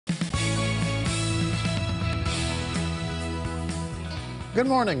Good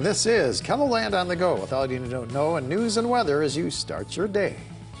morning. This is KELOLAND on the go with all you don't know and news and weather as you start your day.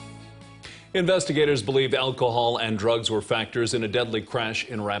 Investigators believe alcohol and drugs were factors in a deadly crash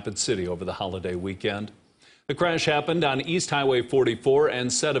in Rapid City over the holiday weekend. The crash happened on East Highway 44 and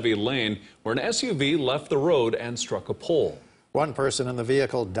Sedevy Lane, where an SUV left the road and struck a pole. One person in the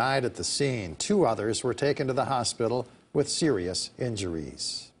vehicle died at the scene. 2 others were taken to the hospital with serious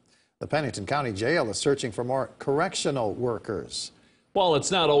injuries. The Pennington County Jail is searching for more correctional workers. While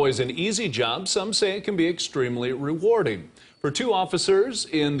it's not always an easy job, some say it can be extremely rewarding. For 2 officers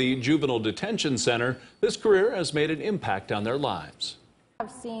in the Juvenile Detention Center, this career has made an impact on their lives.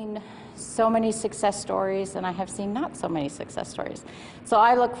 I've seen so many success stories, and I have seen not so many success stories. So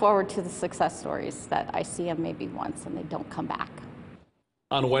I look forward to the success stories that I see them maybe once and they don't come back.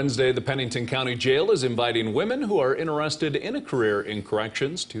 On Wednesday, the Pennington County Jail is inviting women who are interested in a career in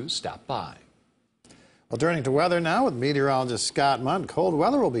corrections to stop by. Well, turning to weather now with meteorologist Scott Munt. Cold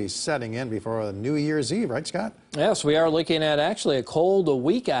weather will be setting in before New Year's Eve, right, Scott? Yes, we are looking at actually a cold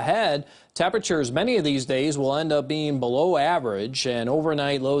week ahead. Temperatures many of these days will end up being below average, and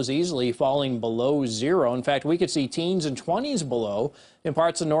overnight lows easily falling below 0. In fact, we could see teens and 20s below in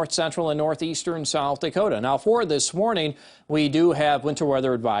parts of north central and northeastern South Dakota. Now, for this morning, we do have winter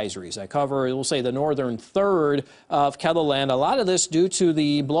weather advisories that cover, we'll say, the northern third of KELOLAND. A lot of this due to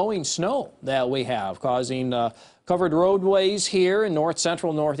the blowing snow that we have, causing covered roadways here in north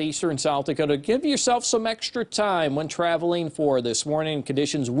central, northeastern South Dakota. Give yourself some extra time when traveling for this morning.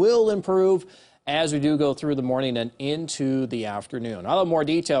 Conditions will improve as we do go through the morning and into the afternoon. I'll have more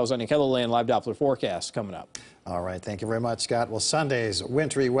details on the KELOLAND Live Doppler forecast coming up. All right, thank you very much, Scott. Well, Sunday's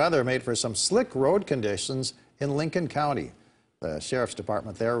wintry weather made for some slick road conditions in Lincoln County. The Sheriff's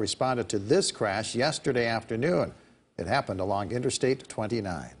Department there responded to this crash yesterday afternoon. It happened along Interstate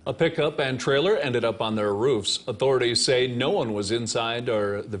 29. A pickup and trailer ended up on their roofs. Authorities say no one was inside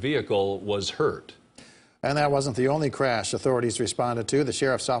or the vehicle was hurt. And that wasn't the only crash authorities responded to. The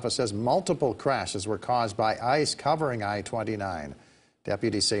Sheriff's Office says multiple crashes were caused by ice covering I-29.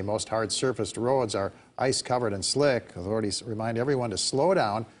 Deputies say most hard-surfaced roads are ice-covered and slick. Authorities remind everyone to slow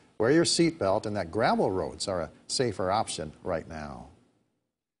down, wear your seatbelt, and that gravel roads are a safer option right now.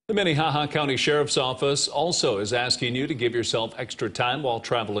 The Minnehaha County Sheriff's Office also is asking you to give yourself extra time while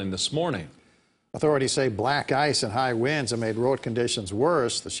traveling this morning. Authorities say black ice and high winds have made road conditions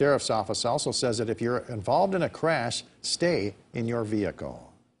worse. The Sheriff's Office also says that if you're involved in a crash, stay in your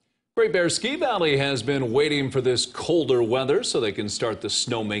vehicle. Great Bear Ski Valley has been waiting for this colder weather so they can start the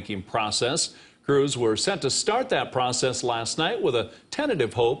snowmaking process. Crews were set to start that process last night with a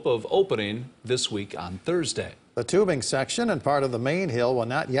tentative hope of opening this week on Thursday. The tubing section and part of the main hill will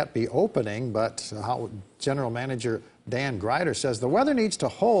not yet be opening, but General Manager Dan Greider says the weather needs to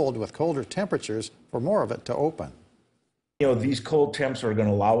hold with colder temperatures for more of it to open. You know, these cold temps are going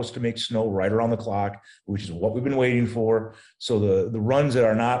to allow us to make snow right around the clock, which is what we've been waiting for. So the runs that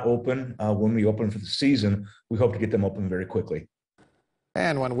are not open, when we open for the season, we hope to get them open very quickly.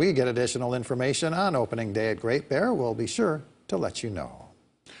 And when we get additional information on opening day at Great Bear, we'll be sure to let you know.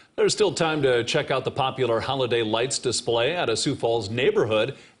 There's still time to check out the popular holiday lights display at a Sioux Falls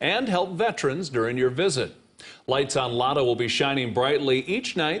neighborhood and help veterans during your visit. Lights on Lotta will be shining brightly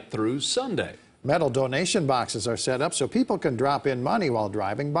each night through Sunday. Metal donation boxes are set up so people can drop in money while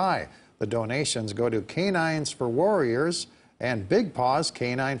driving by. The donations go to Canines for Warriors and Big Paws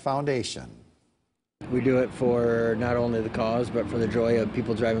Canine Foundation. We do it for not only the cause, but for the joy of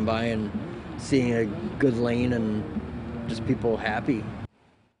people driving by and seeing a good lane and just people happy.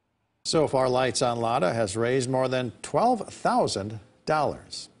 So far, Lights on Lotta has raised more than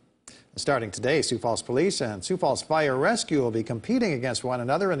 $12,000. Starting today, Sioux Falls Police and Sioux Falls Fire Rescue will be competing against one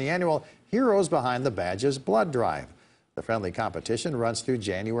another in the annual Heroes Behind the Badges Blood Drive. The friendly competition runs through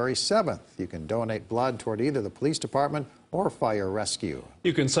January 7th. You can donate blood toward either the police department or fire rescue.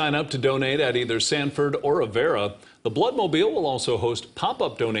 You can sign up to donate at either Sanford or Avera. The Bloodmobile will also host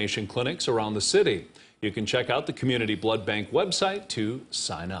pop-up donation clinics around the city. You can check out the Community Blood Bank website to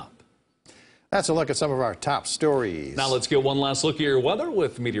sign up. That's a look at some of our top stories. Now let's get one last look at your weather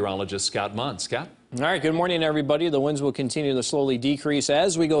with meteorologist Scott Munt. Scott? All right, good morning, everybody. The winds will continue to slowly decrease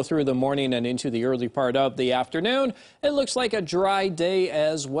as we go through the morning and into the early part of the afternoon. It looks like a dry day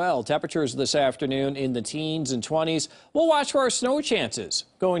as well. Temperatures this afternoon in the teens and 20s. We'll watch for our snow chances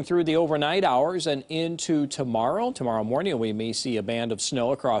going through the overnight hours and into tomorrow. Tomorrow morning, we may see a band of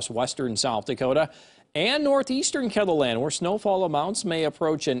snow across western South Dakota. and northeastern KELOLAND, where snowfall amounts may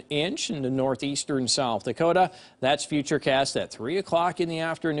approach an inch into northeastern South Dakota. That's futurecast at 3 o'clock in the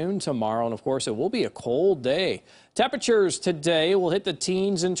afternoon tomorrow, and of course it will be a cold day. Temperatures today will hit the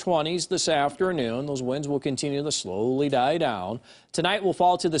teens and 20s this afternoon. Those winds will continue to slowly die down. Tonight will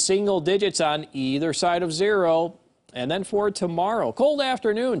fall to the single digits on either side of zero. And then for tomorrow, cold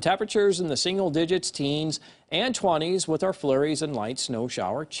afternoon, temperatures in the single digits, teens and 20s with our flurries and light snow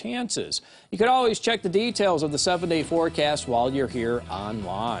shower chances. You can always check the details of the 7-day forecast while you're here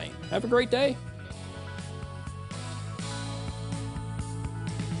online. Have a great day.